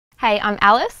Hey, I'm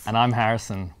Alice. And I'm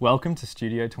Harrison. Welcome to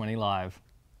Studio 20 Live.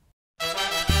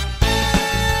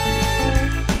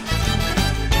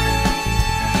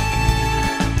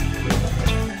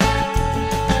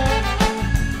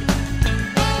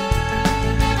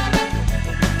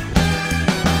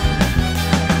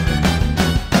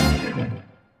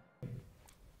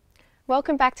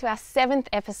 Welcome back to our 7th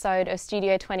episode of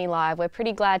Studio 20 Live. We're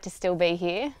pretty glad to still be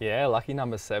here. Yeah, lucky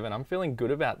number 7. I'm feeling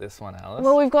good about this one, Alice.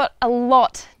 Well, we've got a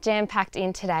lot jam-packed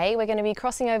in today. We're going to be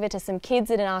crossing over to some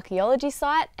kids at an archaeology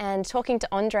site and talking to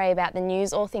Andre about the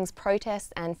news, all things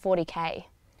protest and 40K.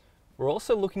 We're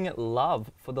also looking at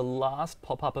love for the last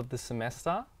pop-up of the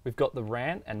semester. We've got the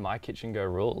rant and My Kitchen Go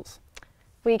rules.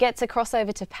 We get to cross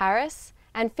over to Paris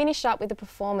and finish up with a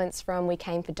performance from We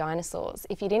Came for Dinosaurs.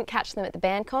 If you didn't catch them at the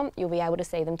band comp, you'll be able to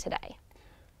see them today.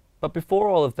 But before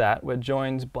all of that, we're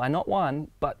joined by not one,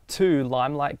 but 2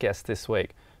 Limelight guests this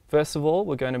week. First of all,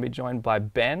 we're going to be joined by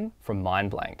Ben from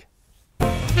Mind Blank.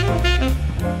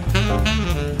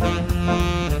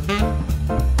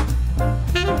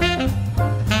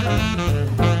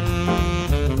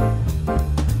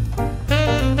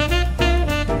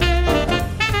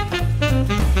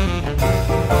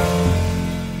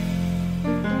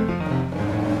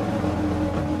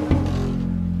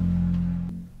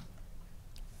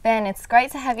 Ben, it's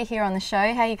great to have you here on the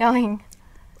show. How are you going?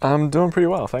 I'm doing pretty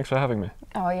well. Thanks for having me.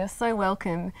 Oh, you're so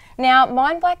welcome. Now,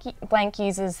 Mind Blank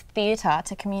uses theatre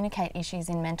to communicate issues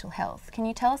in mental health. Can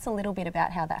you tell us a little bit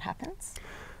about how that happens?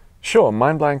 Sure.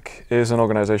 Mind Blank is an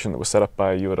organisation that was set up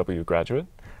by a UOW graduate.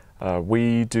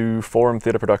 We do forum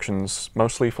theatre productions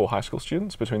mostly for high school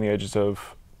students between the ages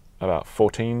of about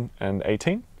 14 and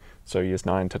 18, so years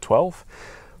 9 to 12.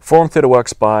 Forum theatre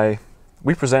works by,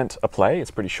 we present a play,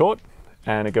 it's pretty short,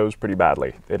 and it goes pretty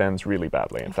badly. It ends really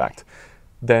badly, in fact.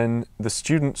 Then the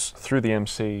students, through the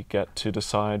MC, get to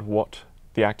decide what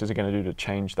the actors are going to do to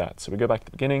change that. So we go back to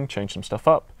the beginning, change some stuff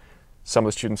up. Some of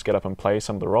the students get up and play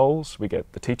some of the roles. We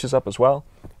get the teachers up as well.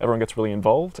 Everyone gets really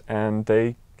involved, and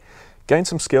they gain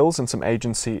some skills and some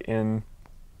agency in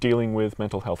dealing with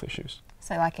mental health issues.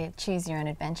 So like a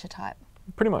choose-your-own-adventure type?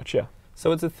 Pretty much, yeah.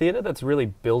 So it's a theatre that's really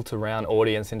built around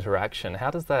audience interaction.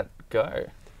 How does that go?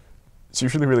 It's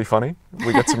usually really funny.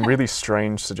 We get some really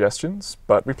strange suggestions,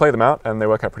 but we play them out and they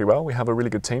work out pretty well. We have a really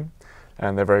good team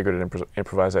and they're very good at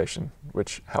improvisation,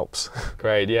 which helps.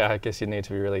 Great, yeah, I guess you need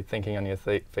to be really thinking on your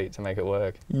feet to make it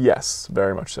work. Yes,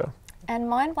 very much so. And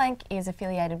Mind Blank is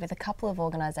affiliated with a couple of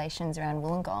organisations around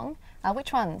Wollongong.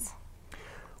 Which ones?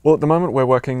 Well, at the moment we're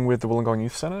working with the Wollongong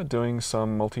Youth Centre doing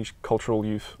some multicultural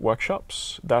youth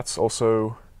workshops. That's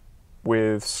also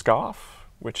with SCARF,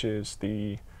 which is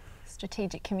the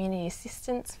Strategic Community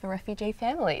Assistance for Refugee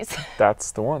Families.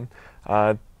 That's the one.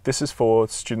 This is for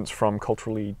students from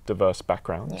culturally diverse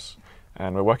backgrounds. Yep.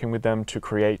 And we're working with them to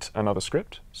create another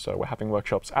script. So we're having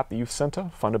workshops at the Youth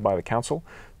Centre, funded by the council,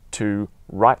 to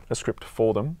write a script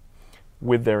for them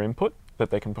with their input that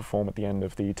they can perform at the end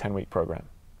of the 10-week program.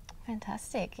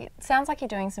 Fantastic. It sounds like you're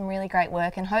doing some really great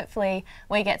work, and hopefully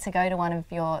we get to go to one of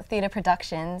your theatre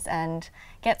productions and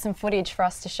get some footage for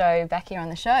us to show back here on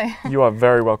the show. You are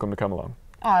very welcome to come along.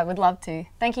 Oh, I would love to.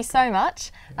 Thank you so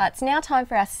much. It's now time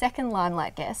for our second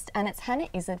Limelight guest, and it's Hannah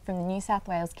Izzard from the New South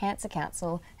Wales Cancer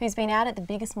Council, who's been out at the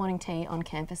biggest morning tea on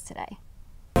campus today.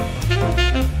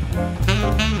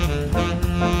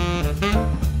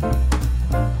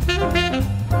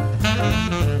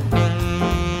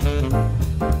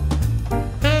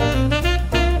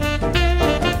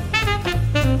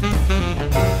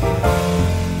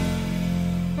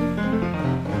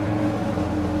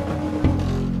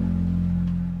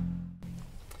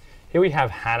 Here we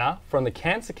have Hannah from the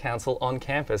Cancer Council on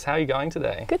campus. How are you going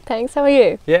today? Good, thanks. How are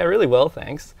you? Yeah, really well,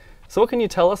 thanks. So what can you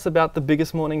tell us about the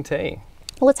biggest morning tea?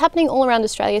 Well, it's happening all around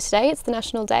Australia today. It's the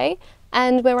National Day,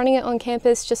 and we're running it on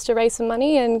campus just to raise some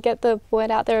money and get the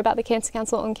word out there about the Cancer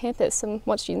Council on campus and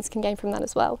what students can gain from that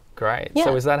as well. Great. Yeah.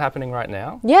 So is that happening right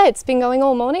now? Yeah, it's been going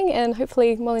all morning and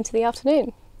hopefully well into the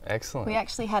afternoon. Excellent. We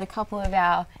actually had a couple of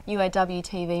our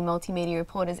UOWTV multimedia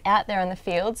reporters out there on the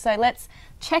field, so let's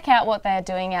check out what they're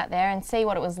doing out there and see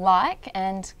what it was like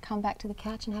and come back to the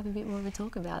couch and have a bit more of a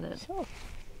talk about it. Sure.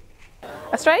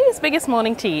 Australia's biggest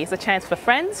morning tea is a chance for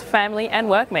friends, family and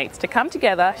workmates to come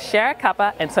together, share a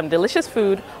cuppa and some delicious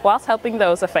food whilst helping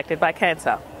those affected by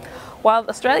cancer. While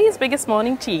Australia's biggest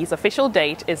morning tea's official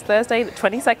date is Thursday the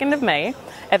 22nd of May,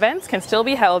 events can still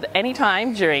be held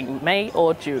anytime during May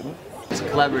or June. It's a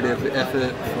collaborative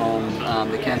effort from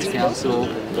the Cancer Council,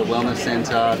 the Wellness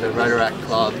Centre, the Rotaract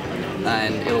Club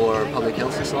and Illawarra Public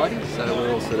Health Society. So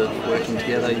we're all sort of working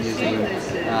together using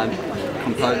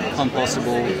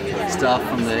compostable stuff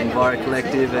from the Enviro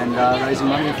Collective and raising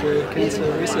money for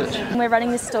cancer research. We're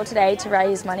running this store today to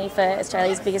raise money for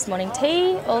Australia's biggest morning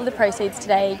tea. All of the proceeds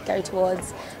today go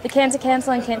towards the Cancer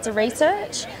Council and cancer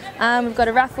research. We've got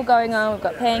a raffle going on, we've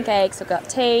got pancakes, we've got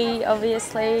tea,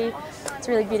 obviously. It's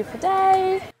a really beautiful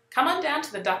day. Come on down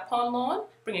to the duck pond lawn,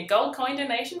 bring a gold coin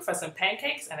donation for some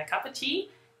pancakes and a cup of tea.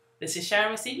 This is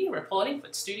Sharon Vesey reporting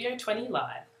for Studio 20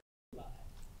 Live.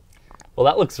 Well,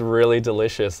 that looks really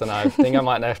delicious, and I think I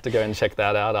might have to go and check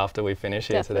that out after we finish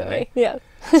here today. Yeah.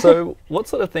 So what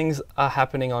sort of things are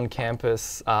happening on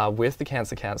campus with the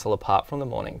Cancer Council apart from the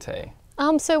morning tea?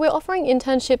 So we're offering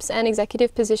internships and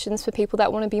executive positions for people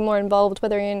that want to be more involved,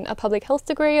 whether in a public health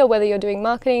degree or whether you're doing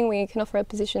marketing. We can offer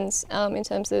positions in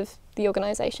terms of the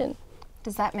organisation.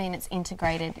 Does that mean it's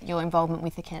integrated, your involvement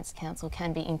with the Cancer Council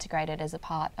can be integrated as a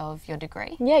part of your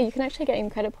degree? Yeah, you can actually get in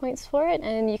credit points for it,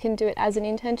 and you can do it as an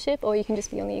internship or you can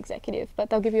just be on the executive, but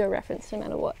they'll give you a reference no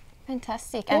matter what.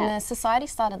 Fantastic. Yeah. And the society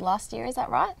started last year, is that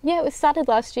right? Yeah, it was started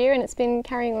last year and it's been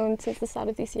carrying on since the start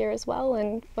of this year as well,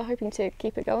 and we're hoping to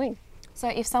keep it going. So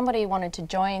if somebody wanted to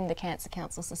join the Cancer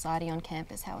Council Society on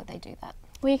campus, how would they do that?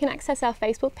 Well, you can access our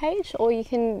Facebook page, or you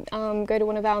can go to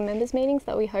one of our members meetings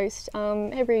that we host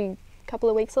every couple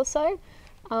of weeks or so.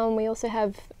 We also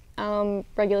have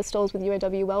regular stalls with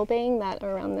UOW Wellbeing that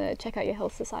are around the Check Out Your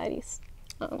Health Societies.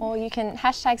 Or you can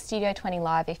hashtag Studio 20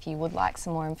 Live if you would like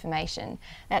some more information.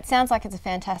 Now, it sounds like it's a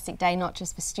fantastic day, not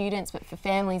just for students, but for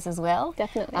families as well.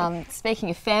 Definitely. Speaking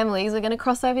of families, we're going to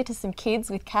cross over to some kids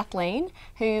with Kathleen,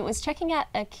 who was checking out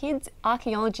a kids'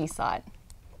 archaeology site.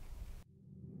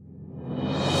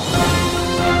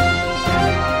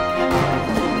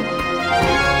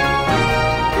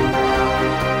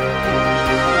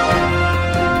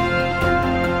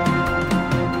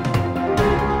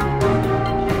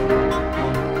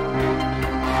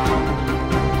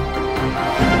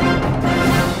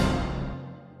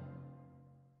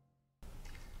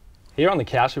 Here on the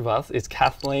couch with us is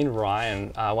Kathleen Ryan,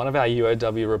 one of our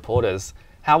UOW reporters.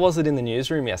 How was it in the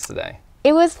newsroom yesterday?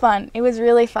 It was fun. It was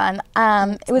really fun.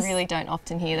 Really don't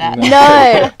often hear that.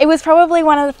 No, it was probably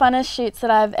one of the funnest shoots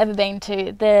that I've ever been to.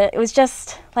 It was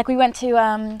just like we went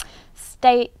to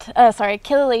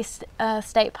Killalea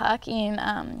State Park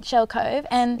in Shell Cove,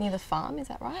 and Near the farm, is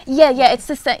that right? yeah, it's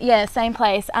the same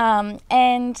place.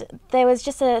 And there was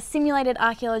just a simulated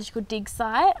archaeological dig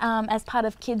site as part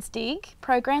of Kids Dig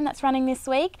program that's running this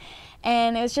week.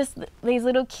 And it was just these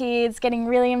little kids getting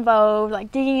really involved,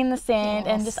 like digging in the sand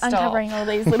and just uncovering all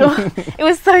these little. It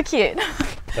was so cute.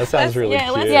 That sounds really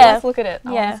cute. Let's look at it.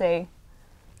 I want to see.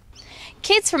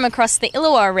 Kids from across the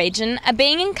Illawarra region are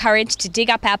being encouraged to dig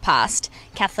up our past.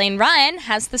 Kathleen Ryan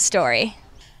has the story.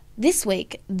 This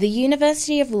week, the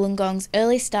University of Wollongong's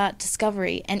Early Start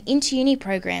Discovery and Into-Uni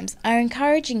programs are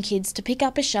encouraging kids to pick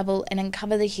up a shovel and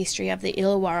uncover the history of the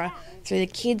Illawarra through the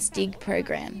Kids Dig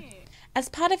program. As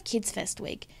part of Kids Fest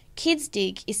Week, Kids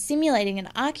Dig is simulating an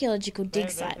archaeological dig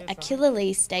site at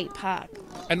Killalea State Park.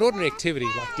 An ordinary activity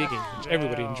like digging, which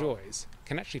everybody enjoys,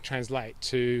 can actually translate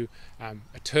to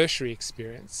a tertiary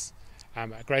experience, a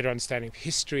greater understanding of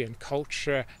history and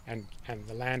culture and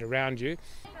the land around you.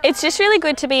 It's just really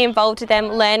good to be involved with them,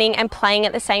 learning and playing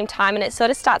at the same time, and it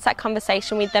sort of starts that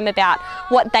conversation with them about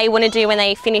what they want to do when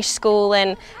they finish school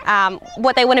and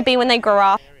what they want to be when they grow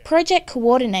up. Project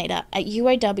Coordinator at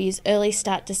UOW's Early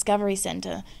Start Discovery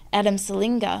Centre, Adam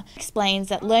Salinga, explains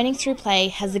that learning through play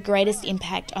has the greatest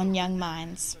impact on young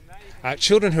minds.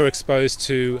 Children who are exposed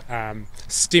to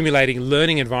stimulating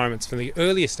learning environments from the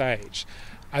earliest age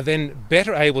are then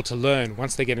better able to learn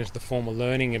once they get into the formal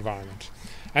learning environment.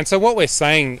 And so what we're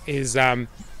saying is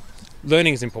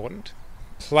learning is important,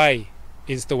 play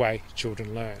is the way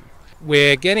children learn.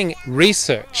 We're getting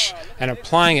research and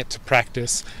applying it to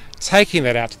practice, taking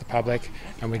that out to the public,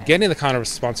 and we're getting the kind of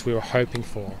response we were hoping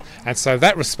for. And so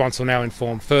that response will now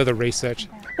inform further research.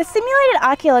 The simulated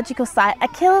archaeological site at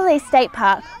Killalea State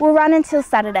Park will run until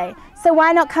Saturday, so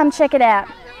why not come check it out?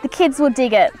 The kids will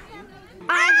dig it.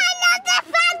 I had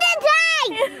another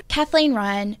fun today! Kathleen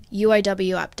Ryan,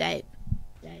 UOW Update.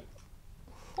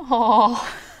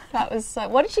 Oh, that was so...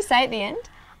 What did she say at the end?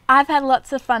 I've had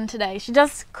lots of fun today. She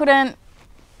just couldn't,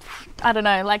 I don't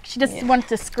know, like she just wanted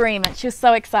to scream it. She was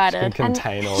so excited. She couldn't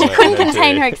contain all She couldn't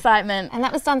contain her excitement. And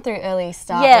that was done through Early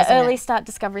Start, Yeah, wasn't Early it? Start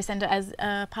Discovery Centre as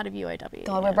part of UOW.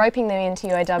 God, we're roping them into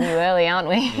UOW early, aren't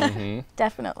we? Mm-hmm.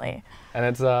 Definitely. And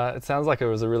it sounds like it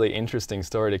was a really interesting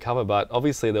story to cover, but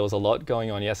obviously there was a lot going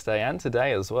on yesterday and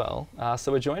today as well.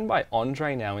 So we're joined by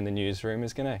Andre now in the newsroom,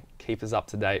 who's going to keep us up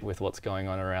to date with what's going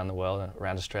on around the world and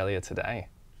around Australia today.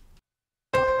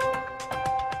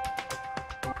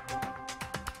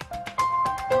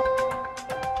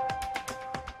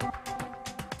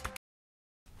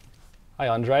 Hi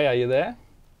Andre, are you there?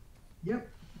 Yep.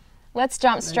 Let's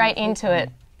jump straight into it.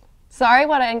 Sorry,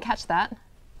 I didn't catch that.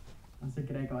 I said,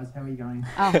 g'day guys, how are you going?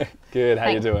 Oh, good, how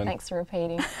you doing? Thanks for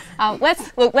repeating.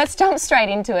 Let's jump straight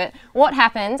into it. What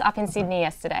happened up in Sydney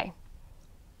yesterday?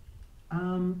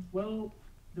 Well,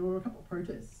 there were a couple of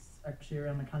protests actually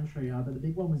around the country, but the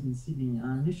big one was in Sydney.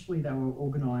 Initially, they were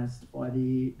organised by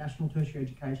the National Tertiary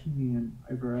Education Union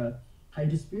over a pay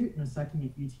dispute and a sacking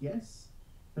at UTS.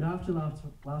 But after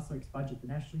last week's budget, the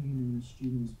National Union of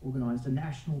Students organised a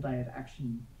national day of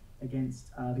action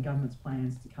against the government's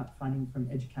plans to cut funding from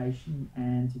education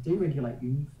and to deregulate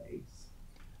uni fees.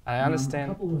 I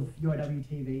understand. A couple of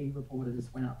UOWTV reporters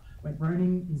went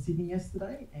roaming in Sydney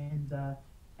yesterday, and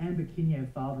Amber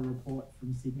Kinyev filed a report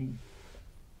from Sydney.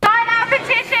 Sign our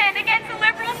petition against the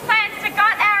Liberals' plans to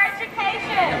gut our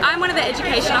education. I'm one of the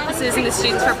education officers in the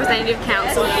Students' Representative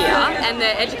Council here, and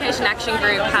the Education Action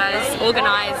Group has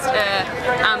organised a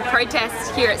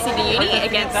protest here at Sydney Uni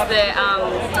against the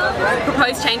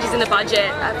proposed changes in the budget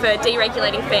for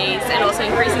deregulating fees and also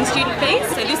increasing student fees.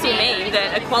 So this will mean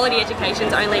that a quality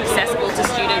education is only accessible to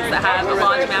students that have a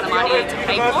large amount of money to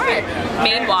pay for it.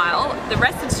 Meanwhile, the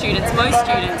rest of students, most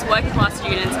students, working class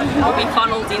students, will be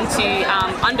funneled into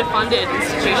underfunded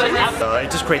institutions. It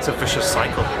just creates a vicious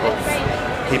cycle of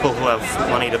people who have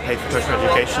money to pay for tertiary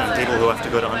education and people who have to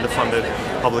go to underfunded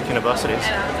public universities.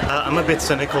 I'm a bit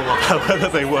cynical about whether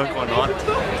they work or not,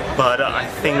 but I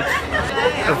think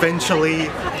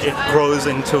eventually it grows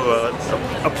into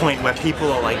a point where people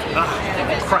are like,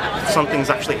 crap, something's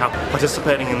actually happening.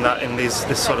 Participating in this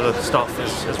sort of stuff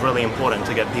is really important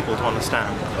to get people to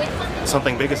understand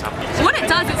something big is happening. So what it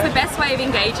does, it's the best way of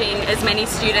engaging as many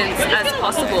students as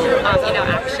possible in our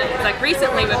actions. Like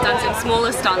recently we've done some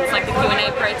smaller stunts like the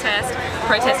Q&A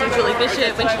protesting Julie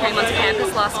Bishop when she came onto campus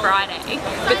last Friday.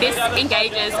 But this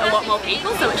engages a lot more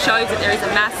people, so it shows that there is a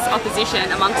mass opposition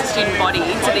amongst the student body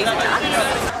to these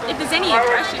attacks. If there's any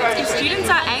impressions, if students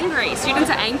are angry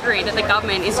that the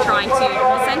government is trying to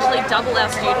essentially double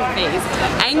our student fees,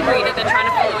 angry that they're trying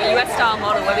to follow a US-style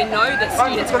model where we know that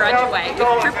students graduate with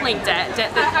crippling debt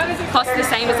that costs the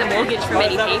same as a mortgage for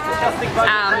many people.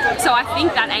 So I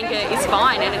think that anger is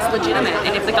fine and it's legitimate,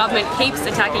 and if the government keeps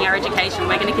attacking our education,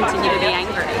 we're going to continue to be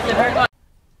angry.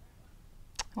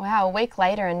 Wow, a week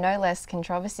later and no less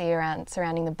controversy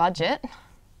surrounding the budget.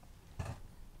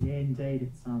 Yeah, indeed.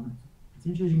 It's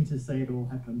interesting to see it all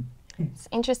happen. It's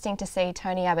interesting to see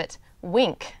Tony Abbott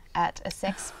wink at a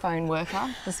sex phone worker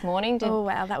this morning. Oh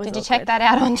wow, that was Did you awkward. check that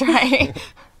out, Andre?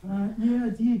 Yeah, I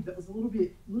did. That was a little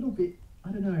bit, I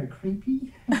don't know,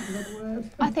 creepy. Is that the word?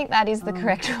 I think that is the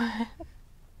correct word.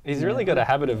 He's really got a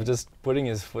habit of just putting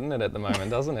his foot in it at the moment,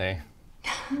 doesn't he?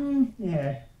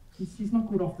 Yeah, he's not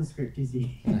good off the script, is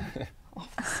he?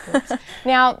 Off the script.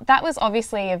 Now, that was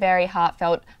obviously a very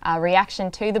heartfelt reaction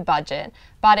to the budget,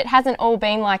 but it hasn't all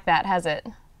been like that, has it?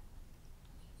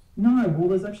 No, well, there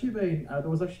was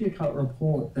actually a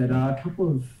report that a couple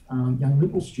of young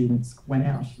Liberal students went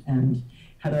out and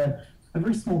had a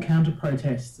very small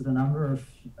counter-protest at a number of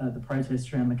the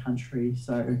protests around the country.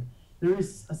 So there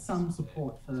is some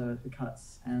support for the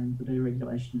cuts and the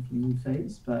deregulation of uni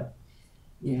fees, but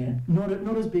yeah,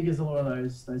 not as big as a lot of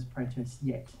those protests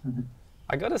yet.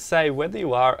 I got to say, whether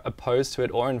you are opposed to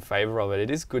it or in favour of it, it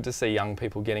is good to see young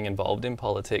people getting involved in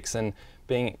politics and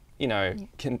being,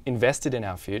 invested in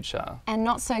our future. And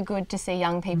not so good to see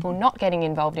young people not getting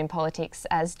involved in politics,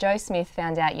 as Joe Smith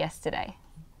found out yesterday.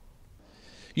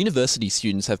 University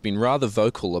students have been rather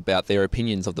vocal about their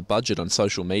opinions of the budget on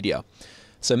social media.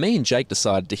 So me and Jake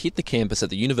decided to hit the campus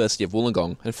at the University of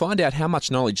Wollongong and find out how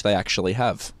much knowledge they actually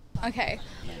have. Okay.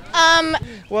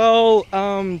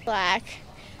 Black.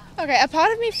 Okay, a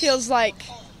part of me feels like...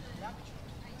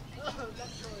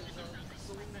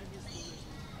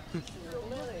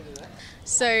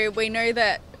 So we know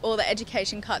that all the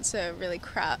education cuts are really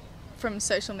crap from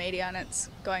social media and it's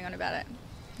going on about it.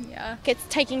 Yeah. It's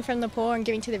taking from the poor and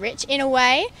giving to the rich in a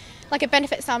way. Like it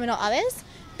benefits some and not others.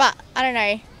 But I don't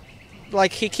know.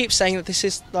 Like he keeps saying that this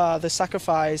is the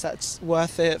sacrifice that's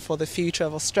worth it for the future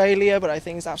of Australia, but I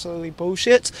think it's absolutely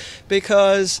bullshit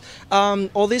because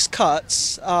all these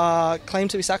cuts claim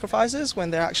to be sacrifices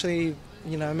when they're actually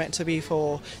meant to be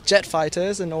for jet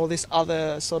fighters and all this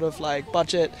other sort of like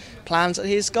budget plans that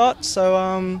he's got.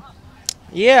 So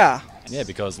yeah. Yeah,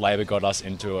 because Labor got us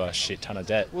into a shit ton of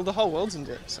debt. Well, the whole world's in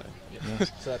debt, so. Yeah.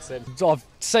 So that's it. I've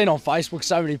seen on Facebook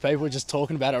so many people just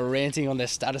talking about it, ranting on their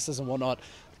statuses and whatnot,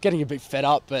 getting a bit fed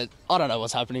up, but I don't know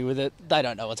what's happening with it. They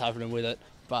don't know what's happening with it,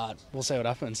 but we'll see what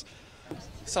happens.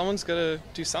 Someone's got to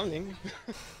do something.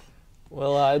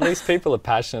 Well, at least people are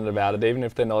passionate about it, even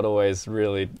if they're not always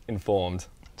really informed.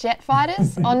 Jet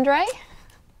fighters, Andre?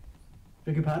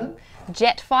 Beg your pardon?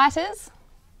 Jet fighters?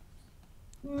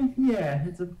 Yeah,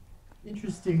 it's an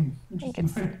interesting move.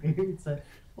 It's a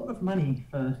lot of money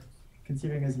for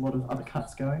considering there's a lot of other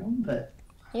cuts going on, but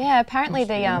yeah, apparently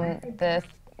the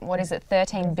what is it,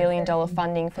 $13 billion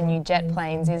funding for new jet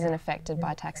planes isn't affected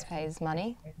by taxpayers'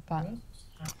 money, but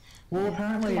well,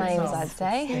 apparently claims, it's I'd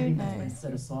say. spending that's been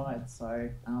set aside, so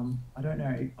I don't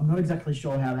know. I'm not exactly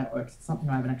sure how that works. It's something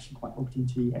I haven't actually quite looked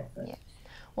into yet. But,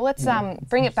 well, let's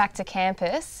bring it back to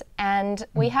campus, and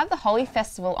we have the Holly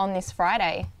Festival on this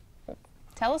Friday.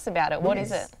 Tell us about it. What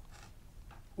is it?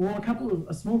 Well,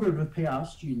 a small group of PR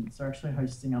students are actually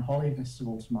hosting a Holly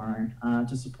Festival tomorrow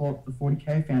to support the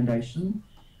 40K Foundation,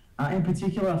 in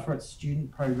particular for its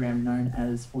student program known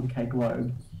as 40K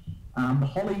Globe. The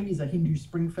Holly is a Hindu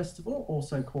spring festival,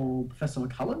 also called Festival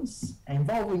of Colours,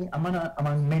 involving,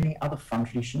 among many other fun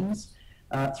traditions,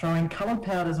 throwing coloured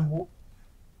powders and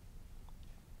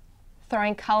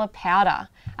throwing colour powder.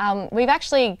 We've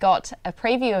actually got a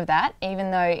preview of that,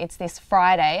 even though it's this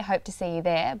Friday. Hope to see you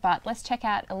there, but let's check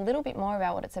out a little bit more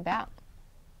about what it's about.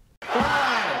 5,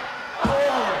 4,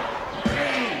 3,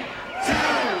 2,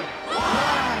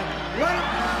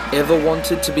 1. Ever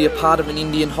wanted to be a part of an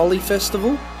Indian Holly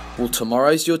festival? Well,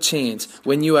 tomorrow's your chance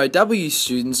when UOW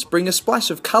students bring a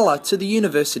splash of colour to the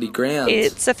university grounds.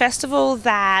 It's a festival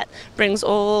that brings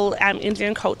all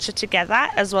Indian culture together,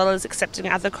 as well as accepting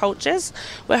other cultures.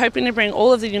 We're hoping to bring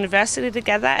all of the university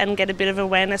together and get a bit of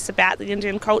awareness about the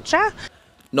Indian culture.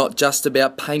 Not just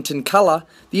about paint and colour,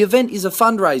 the event is a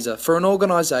fundraiser for an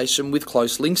organisation with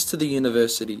close links to the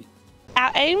university.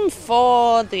 Our aim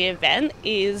for the event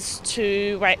is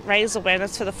to raise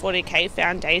awareness for the 40K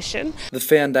Foundation. The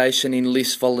foundation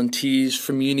enlists volunteers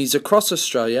from unis across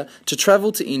Australia to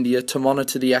travel to India to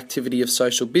monitor the activity of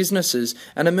social businesses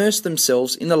and immerse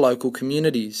themselves in the local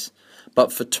communities.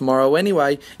 But for tomorrow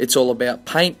anyway, it's all about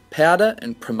paint, powder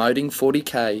and promoting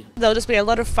 40K. There'll just be a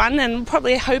lot of fun, and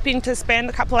probably hoping to spend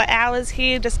a couple of hours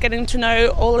here just getting to know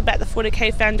all about the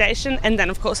 40K Foundation, and then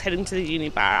of course heading to the uni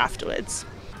bar afterwards.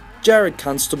 Jared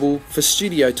Constable for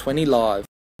Studio 20 Live.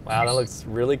 Wow, that looks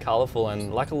really colourful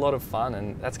and like a lot of fun,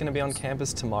 and that's going to be on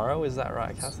campus tomorrow, is that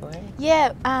right, Kathleen?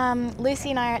 Yeah,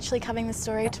 Lucy and I are actually covering the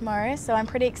story tomorrow, so I'm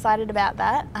pretty excited about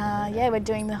that. Yeah, we're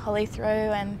doing the Holly throw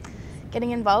and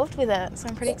getting involved with it, so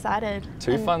I'm pretty excited.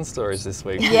 Two fun stories this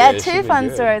week. Yeah, two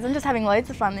fun stories. I'm just having loads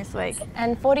of fun this week.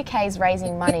 And 40K is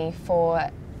raising money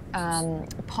for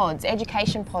pods,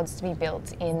 education pods to be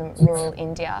built in rural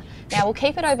India. Now we'll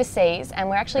keep it overseas, and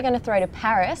we're actually going to throw to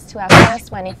Paris to our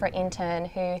first Wanifra intern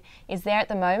who is there at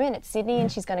the moment. It's Sydney, and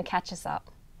she's going to catch us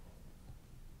up.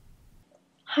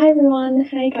 Hi everyone,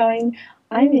 how are you going?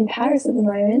 I'm in Paris at the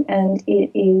moment and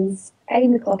it is 8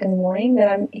 o'clock in the morning, but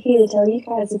I'm here to tell you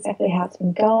guys exactly how it's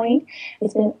been going.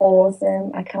 It's been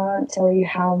awesome. I can't tell you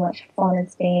how much fun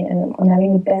it's been, and I'm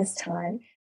having the best time.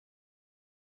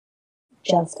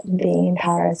 Just being in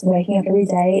Paris, waking up every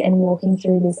day and walking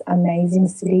through this amazing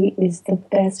city is the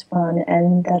best fun,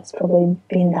 and that's probably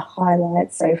been the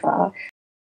highlight so far.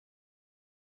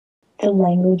 The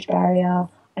language barrier,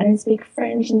 I don't speak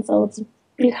French, and so it's a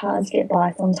bit hard to get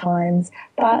by sometimes,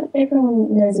 but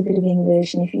everyone knows a bit of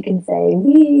English, and if you can say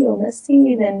oui or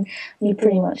merci, then you're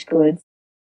pretty much good.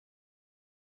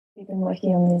 We've been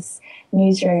working on this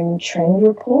newsroom trend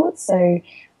report, so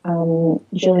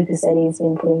Julie Cassetti has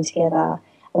been putting together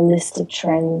a list of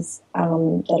trends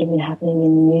that have been happening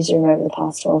in the newsroom over the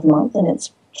past 12 months,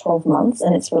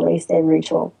 and it's released every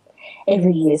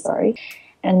year.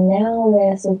 And now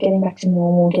we're sort of getting back to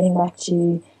normal, getting back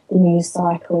to the news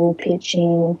cycle,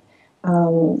 pitching,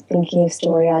 thinking of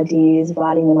story ideas,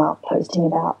 writing them up, posting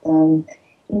about them,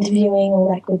 interviewing,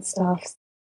 all that good stuff.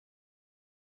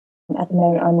 At the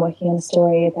moment, I'm working on a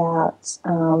story about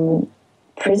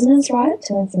prisoners' right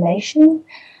to information,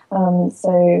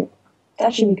 so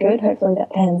that should be good. Hopefully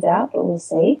that pans out, but we'll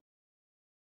see.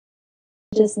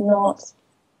 Just not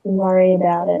worry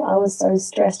about it. I was so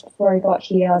stressed before I got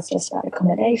here. I was stressed about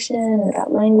accommodation and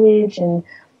about language and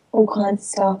all kinds of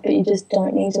stuff, but you just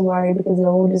don't need to worry because it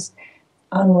all just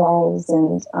unrolls,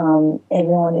 and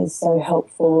everyone is so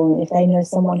helpful, and if they know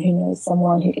someone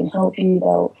who can help you,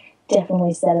 they'll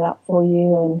definitely set it up for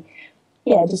you. And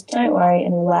yeah, just don't worry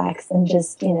and relax and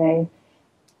just, I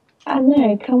don't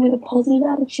know, come with a positive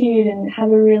attitude and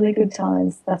have a really good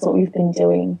time. So that's what we've been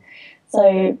doing.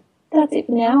 So that's it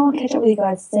for now. I'll catch up with you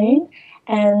guys soon.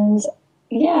 And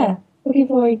yeah, looking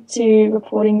forward to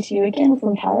reporting to you again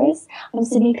from Paris. I'm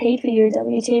Sydney Pete for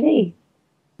UOWTV.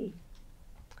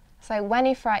 So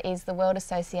WANIFRA is the World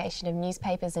Association of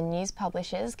Newspapers and News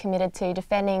Publishers, committed to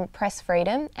defending press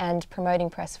freedom and promoting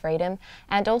press freedom,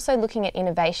 and also looking at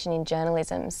innovation in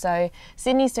journalism. So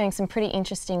Sydney's doing some pretty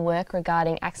interesting work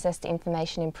regarding access to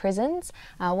information in prisons.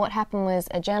 What happened was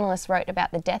a journalist wrote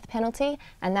about the death penalty,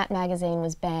 and that magazine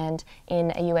was banned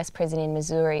in a US prison in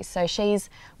Missouri. So she's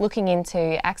looking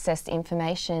into access to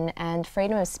information and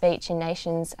freedom of speech in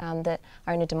nations that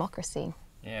are in a democracy.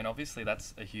 Yeah, and obviously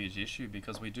that's a huge issue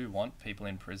because we do want people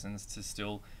in prisons to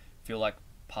still feel like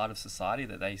part of society,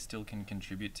 that they still can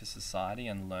contribute to society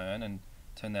and learn and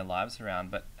turn their lives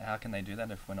around. But how can they do that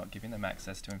if we're not giving them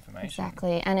access to information?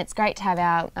 Exactly, and it's great to have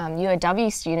our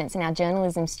UOW students and our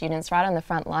journalism students right on the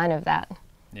front line of that.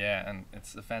 Yeah, and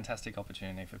it's a fantastic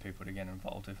opportunity for people to get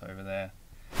involved with over there.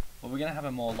 Well, we're going to have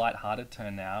a more light-hearted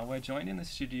turn now. We're joined in the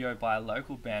studio by a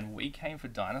local band, We Came for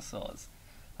Dinosaurs.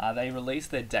 They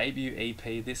released their debut EP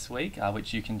this week,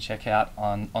 which you can check out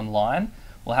online.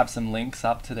 We'll have some links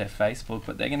up to their Facebook,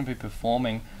 but they're going to be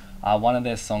performing one of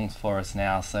their songs for us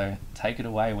now. So take it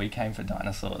away, We Came for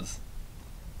Dinosaurs.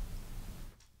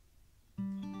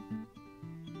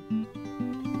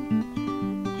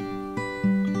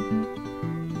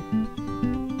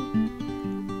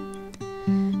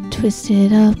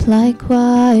 Twisted up like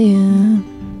wire,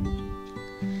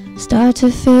 start to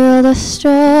feel the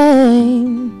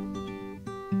strain.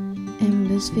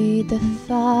 Embers feed the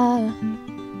fire,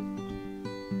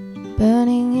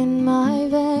 burning in my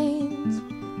veins.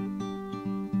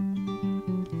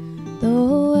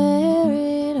 Though I wear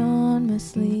it on my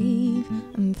sleeve,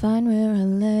 I'm fine where I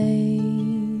lay.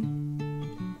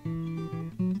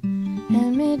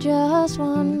 Hand me just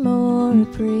one more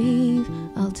reprieve,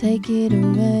 I'll take it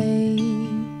away.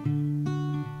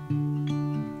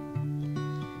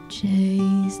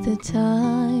 Chase the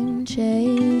time,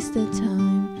 chase the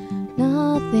time,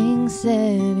 nothing's set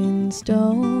in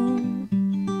stone.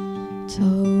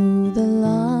 Toe the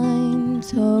line,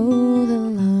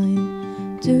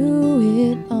 do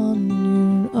it on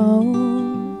your own.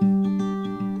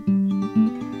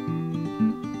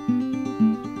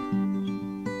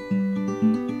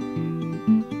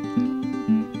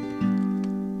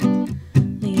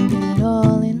 Leave it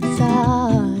all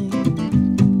inside,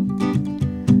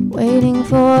 waiting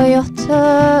for your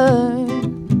turn.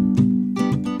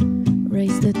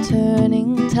 Race the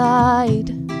turning tide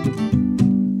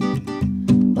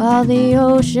while the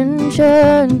ocean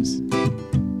churns.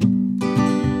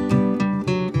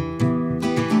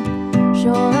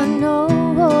 Sure, I know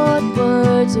what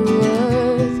words are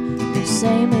worth, the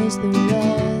same as the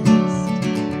rest.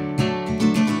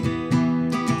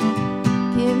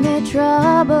 Give me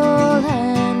trouble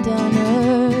and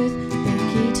unearth the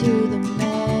key to the mess.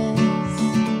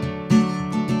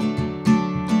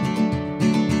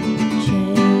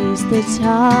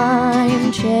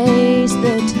 Chase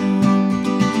the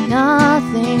time,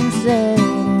 nothing's set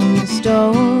in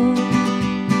stone.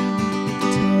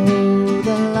 Toe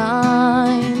the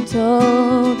line,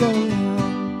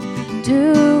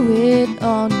 do it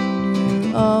on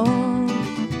your own.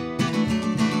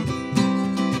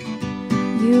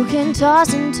 You can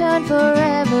toss and turn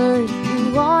forever, if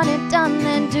you want it done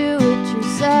then do it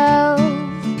yourself.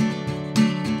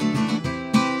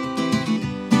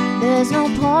 There's no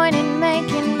point in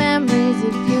making memories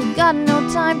if you've got no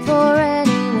time for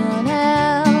anyone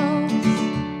else.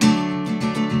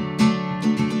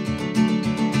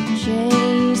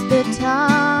 Chase the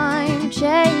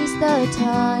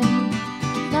time,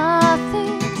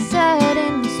 nothing's set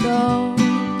in stone.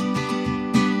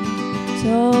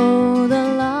 Toe the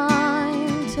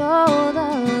line,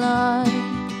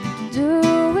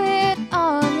 do it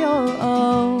on your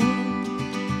own.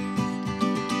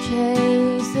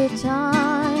 Chase the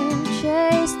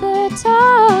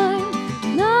time,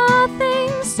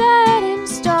 nothing's set in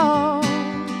stone.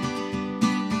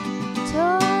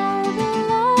 Toe the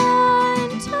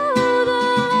line, do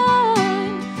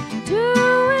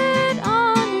it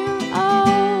on your own.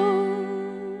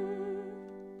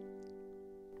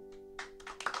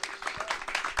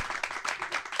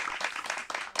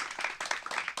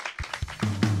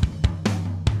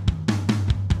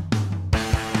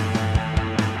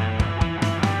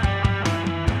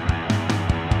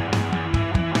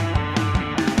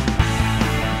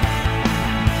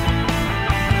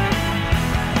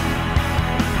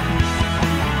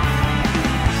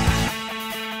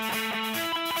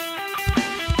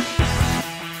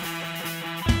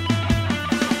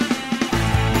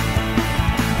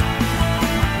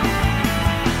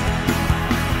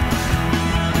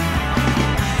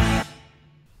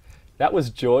 That was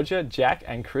Georgia, Jack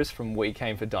and Chris from We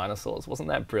Came for Dinosaurs. Wasn't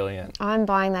that brilliant? I'm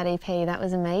buying that EP, that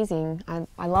was amazing. I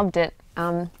loved it.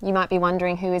 You might be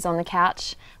wondering who is on the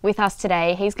couch with us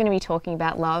today. He's going to be talking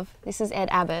about love. This is Ed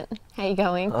Abbott. How are you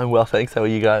going? I'm well, thanks. How are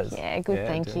you guys? Yeah, good,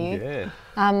 thank you.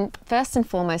 Good. First and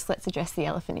foremost, let's address the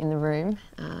elephant in the room.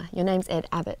 Your name's Ed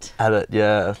Abbott. Abbott,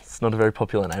 yeah. It's not a very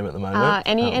popular name at the moment.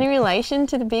 Any relation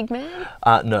to the big man?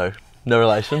 No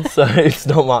relation. So it's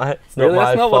not my Really? my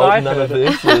That's not fault. what I None of heard.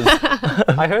 this is.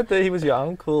 I heard that he was your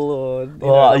uncle, or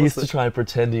Well, I used to try and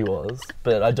pretend he was,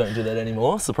 but I don't do that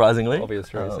anymore. Surprisingly,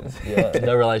 obvious reasons. Yeah,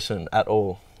 no relation at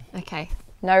all. Okay,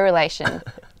 no relation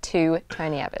to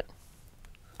Tony Abbott.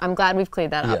 I'm glad we've cleared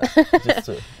that up. Yeah, just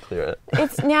to clear it.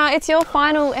 It's your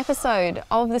final episode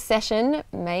of the session,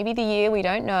 maybe the year, we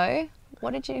don't know.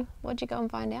 What did you go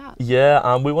and find out?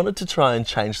 Yeah, we wanted to try and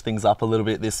change things up a little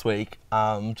bit this week,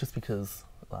 just because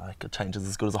like a change is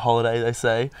as good as a holiday, they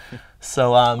say.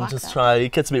 So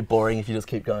it gets a bit boring if you just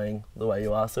keep going the way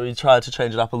you are. So we tried to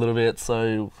change it up a little bit. So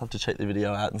we'll have to check the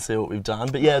video out and see what we've done.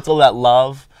 But yeah, it's all about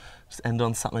love. Just end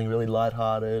on something really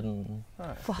lighthearted and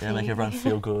make everyone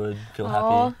feel good, feel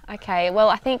happy. Okay. Well,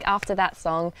 I think after that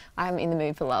song, I'm in the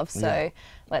mood for love. So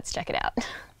let's check it out.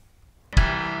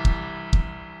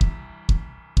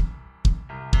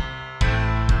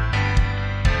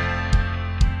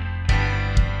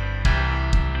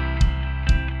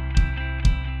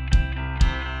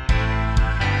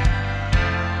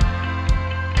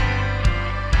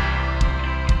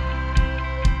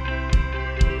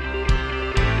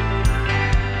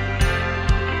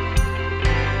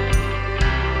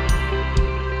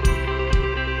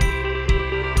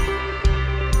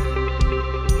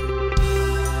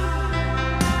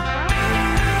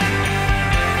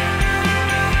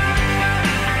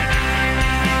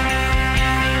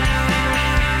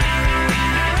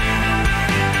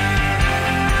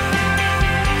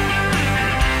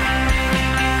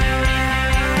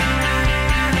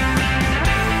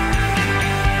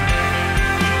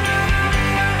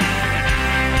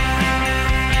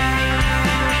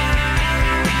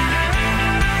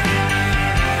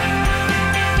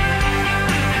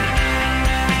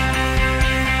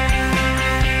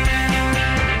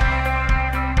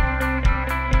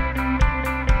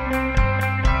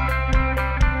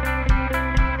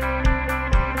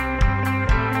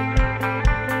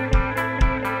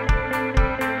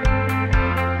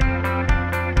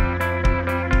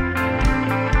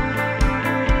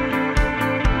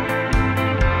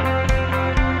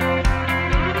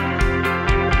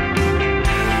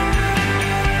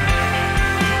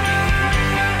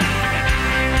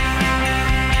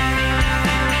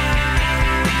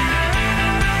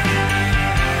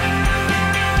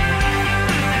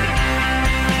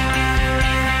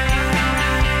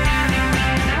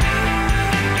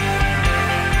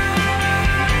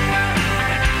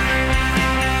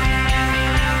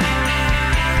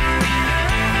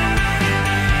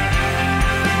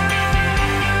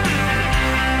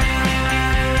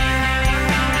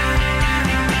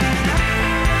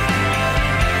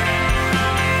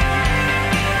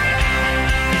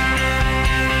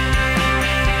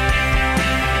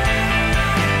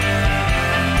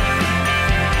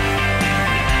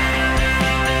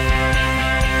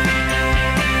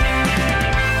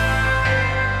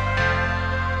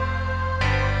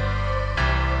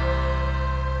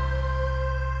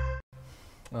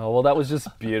 Well, that was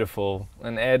just beautiful.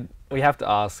 And Ed, we have to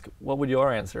ask, what would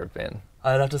your answer have been?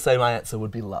 I'd have to say my answer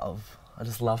would be love. I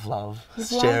just love love. You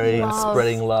Sharing, love love.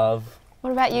 spreading love.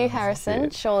 What about you, Harrison?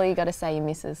 Surely you got to say your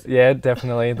missus. Yeah,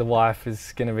 definitely. The wife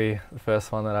is going to be the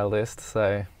first one that I list.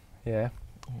 So, yeah.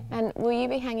 And will you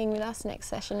be hanging with us next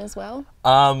session as well?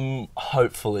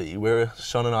 Hopefully.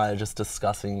 Sean and I are just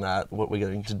discussing that, what we're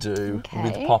going to do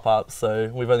with the pop-up.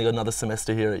 So we've only got another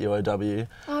semester here at UOW.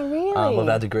 Oh, really? Of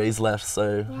our degrees left.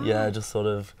 So yeah, just sort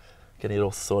of getting it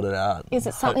all sorted out. Is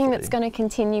it something that's going to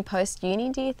continue post-uni,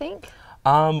 do you think?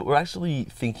 We're actually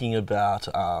thinking about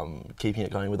keeping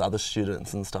it going with other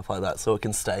students and stuff like that, so it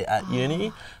can stay at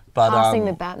uni. But passing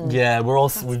the baton. Yeah,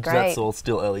 that's all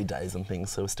still early days and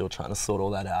things, so we're still trying to sort all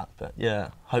that out. But yeah,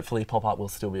 hopefully pop-up will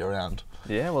still be around.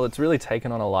 Yeah, well, it's really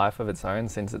taken on a life of its own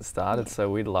since it started, so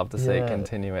we'd love to see it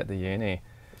continue at the uni.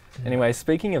 Anyway,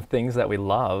 speaking of things that we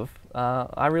love,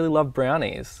 I really love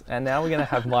brownies, and now we're going to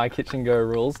have My Kitchen Go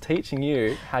rules teaching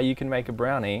you how you can make a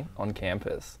brownie on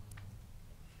campus.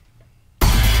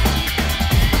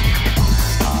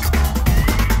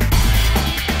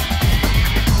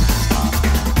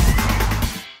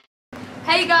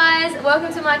 Hey guys,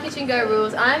 welcome to My Kitchen Go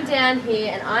Rules. I'm down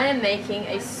here and I am making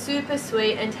a super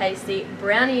sweet and tasty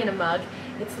brownie in a mug.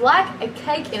 It's like a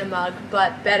cake in a mug,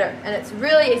 but better, and it's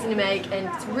really easy to make and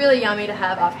it's really yummy to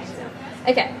have after dinner.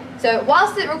 Okay, so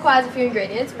whilst it requires a few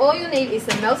ingredients, all you'll need is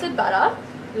some melted butter,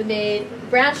 You'll need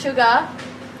brown sugar,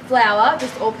 flour,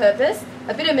 just all-purpose,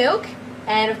 a bit of milk,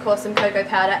 and of course some cocoa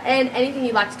powder, and anything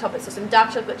you like to top it. So some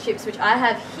dark chocolate chips, which I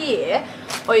have here,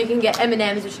 or you can get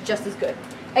M&Ms, which are just as good.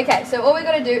 Okay, so all we're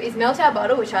going to do is melt our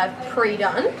butter, which I've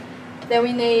pre-done. Then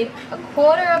we need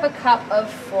 1/4 cup of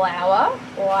flour,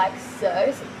 like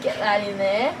so. So get that in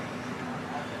there.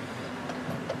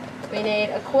 We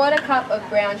need 1/4 cup of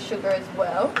brown sugar as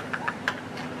well.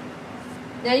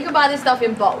 Now you can buy this stuff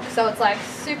in bulk, so it's like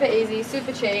super easy,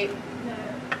 super cheap.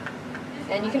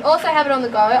 And you can also have it on the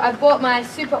go. I bought my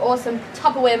super awesome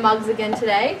Tupperware mugs again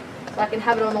today, so I can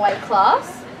have it on the way to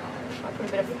class. I'll put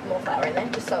a bit of more flour in there,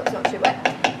 just so it's not too wet.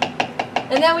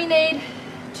 And then we need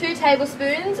 2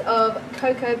 tablespoons of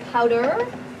cocoa powder,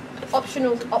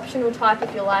 optional type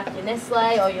if you like your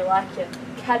Nestle or you like your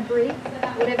Cadbury,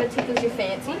 whatever tickles your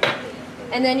fancy.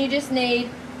 And then you just need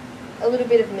a little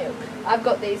bit of milk. I've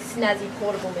got these snazzy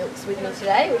portable milks with me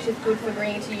today, which is good for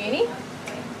bringing to uni.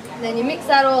 And then you mix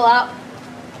that all up,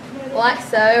 like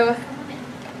so.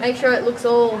 Make sure it looks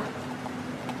all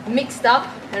mixed up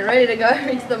and ready to go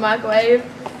into the microwave,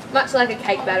 much like a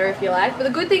cake batter if you like. But the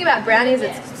good thing about brownies,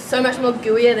 it's so much more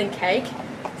gooier than cake,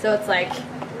 so it's like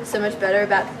so much better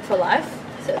for life,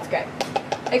 so it's great.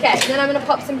 Okay, then I'm going to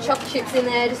pop some chopped chips in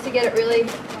there just to get it really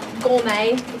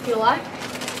gourmet if you like.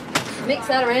 Mix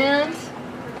that around.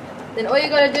 Then all you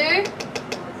got to do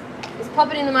is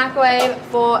pop it in the microwave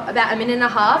for about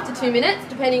 1.5 to 2 minutes,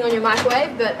 depending on your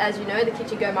microwave, but as you know, the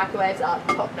Kitchen Go microwaves are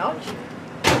top notch.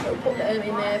 So we'll put them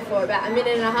in there for about 1.5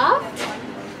 minutes.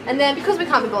 And then, because we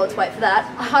can't be bothered to wait for that,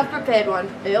 I've prepared one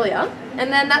earlier.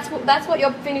 And then that's what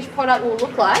your finished product will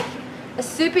look like. A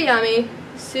super yummy,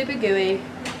 super gooey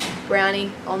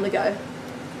brownie on the go.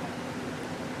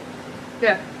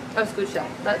 Yeah, that's good stuff.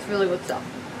 That's really good stuff.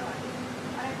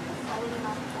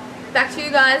 Back to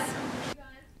you guys.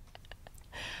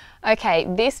 Okay,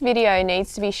 this video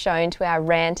needs to be shown to our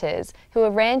ranters who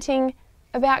are ranting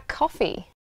about coffee.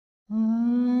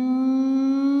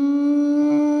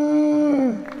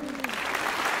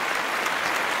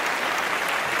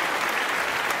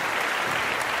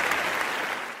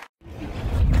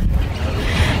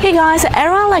 Hey guys,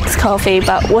 everyone likes coffee,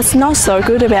 but what's not so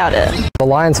good about it? The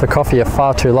lines for coffee are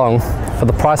far too long. For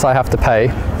the price I have to pay,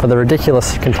 for the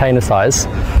ridiculous container size,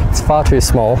 it's far too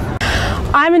small.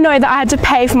 I'm annoyed that I had to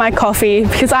pay for my coffee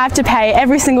because I have to pay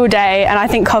every single day, and I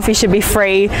think coffee should be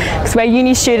free because we're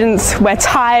uni students, we're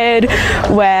tired,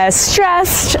 we're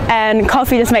stressed, and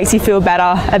coffee just makes you feel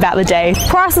better about the day.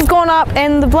 Price has gone up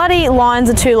and the bloody lines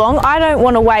are too long. I don't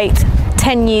want to wait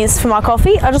 10 years for my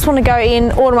coffee. I just want to go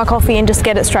in, order my coffee and just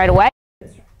get it straight away.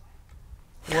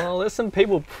 Well, there's some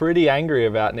people pretty angry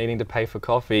about needing to pay for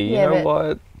coffee. You know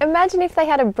what? Imagine if they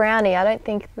had a brownie. I don't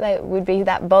think they would be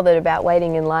that bothered about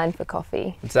waiting in line for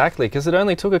coffee. Exactly, because it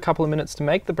only took a couple of minutes to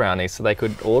make the brownie, so they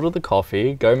could order the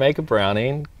coffee, go make a brownie,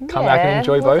 and come back and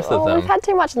enjoy both of them. We've had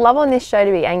too much love on this show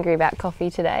to be angry about coffee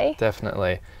today.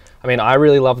 Definitely. I mean, I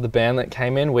really love the band that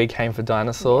came in. We came for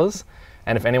Dinosaurs.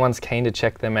 And if anyone's keen to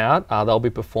check them out, they'll be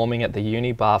performing at the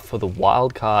Uni Bar for the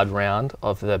wildcard round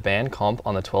of the band comp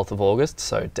on the 12th of August,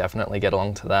 so definitely get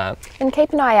along to that. And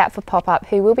keep an eye out for Pop-Up,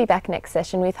 who will be back next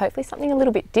session with hopefully something a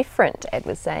little bit different, Ed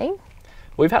was saying.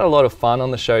 We've had a lot of fun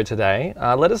on the show today.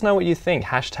 Let us know what you think.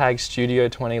 Hashtag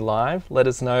Studio20Live. Let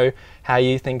us know how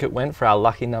you think it went for our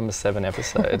lucky number 7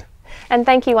 episode. And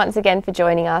thank you once again for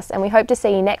joining us, and we hope to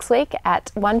see you next week at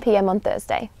 1 PM on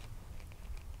Thursday.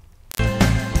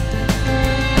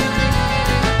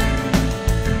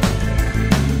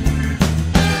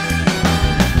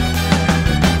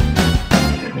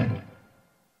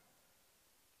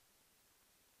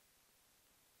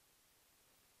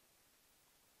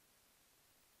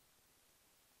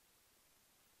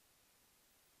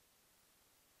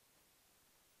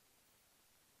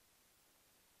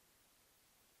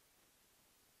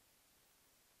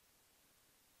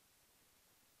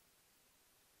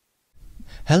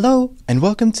 Hello and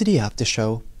welcome to the After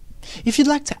Show. If you'd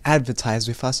like to advertise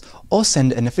with us or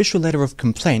send an official letter of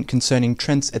complaint concerning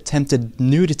Trent's attempted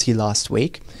nudity last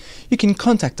week, you can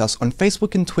contact us on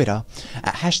Facebook and Twitter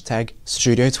at hashtag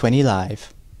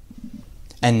Studio20Live.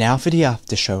 And now for the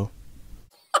After Show.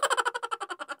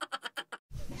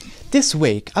 This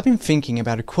week I've been thinking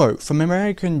about a quote from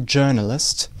American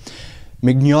journalist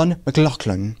Mignon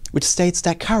McLaughlin, which states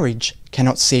that courage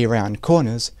cannot see around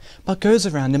corners, but goes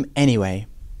around them anyway.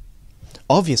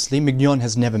 Obviously, Mignon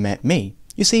has never met me.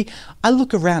 You see, I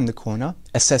look around the corner,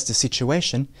 assess the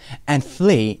situation, and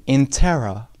flee in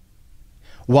terror.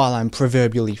 While I'm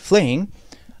proverbially fleeing,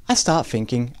 I start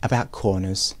thinking about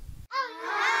corners.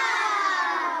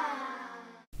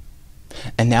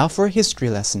 And now for a history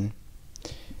lesson.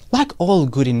 Like all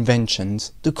good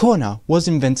inventions, the corner was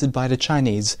invented by the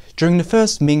Chinese during the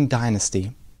first Ming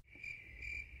Dynasty.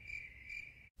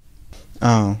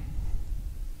 Oh.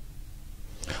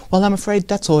 Well, I'm afraid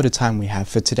that's all the time we have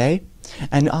for today,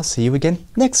 and I'll see you again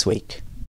next week.